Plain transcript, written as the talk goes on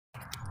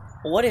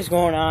What is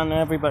going on,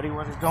 everybody?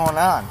 What is going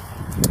on?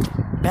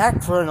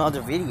 Back for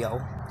another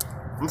video.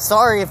 I'm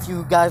sorry if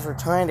you guys were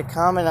trying to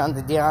comment on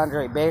the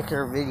DeAndre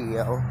Baker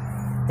video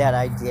that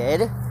I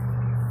did.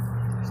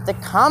 The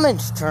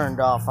comments turned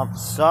off. I'm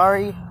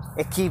sorry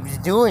it keeps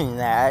doing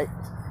that.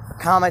 The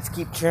comments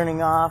keep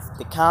turning off.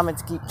 The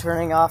comments keep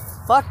turning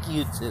off. Fuck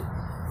YouTube.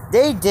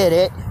 They did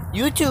it.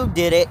 YouTube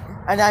did it.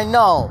 And I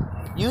know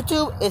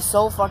YouTube is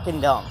so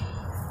fucking dumb.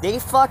 They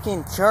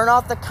fucking turn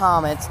off the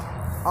comments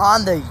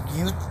on the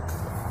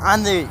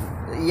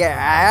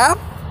app,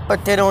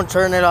 but they don't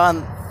turn it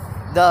off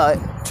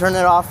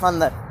on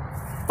the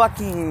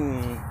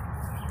fucking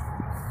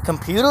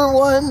computer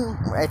one.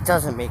 It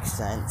doesn't make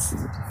sense.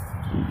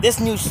 This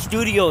new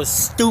studio is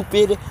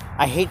stupid.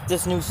 I hate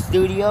this new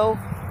studio.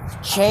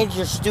 Change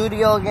your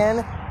studio again.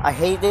 I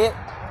hate it.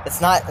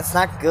 It's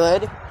not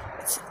good.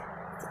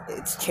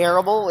 It's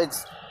terrible.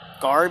 It's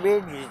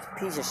garbage. It's a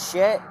piece of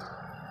shit.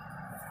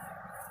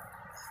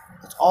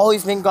 It's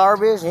always been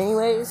garbage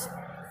anyways.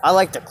 I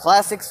like the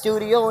classic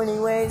studio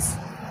anyways.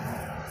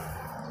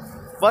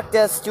 Fuck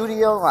that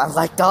studio. I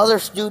like the other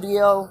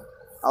studio.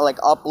 I like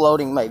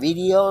uploading my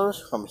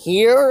videos from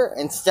here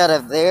instead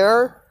of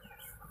there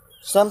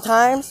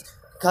sometimes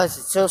because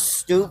it's so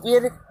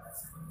stupid.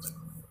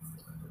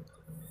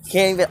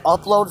 Can't even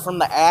upload from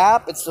the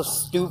app. It's so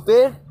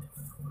stupid.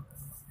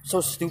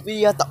 So stupid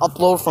you have to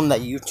upload from the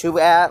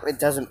YouTube app. It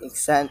doesn't make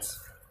sense.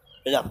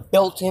 There's a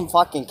built-in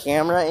fucking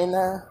camera in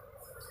there.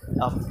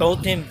 A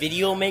built-in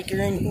video maker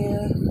in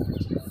here.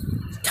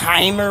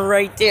 Timer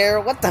right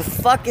there. What the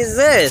fuck is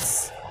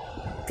this?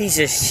 Piece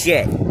of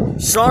shit.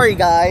 Sorry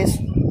guys.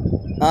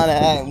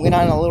 I went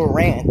on a little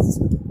rant.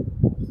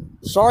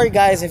 Sorry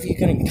guys if you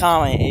couldn't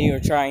comment and you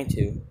were trying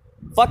to.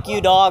 Fuck you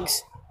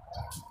dogs.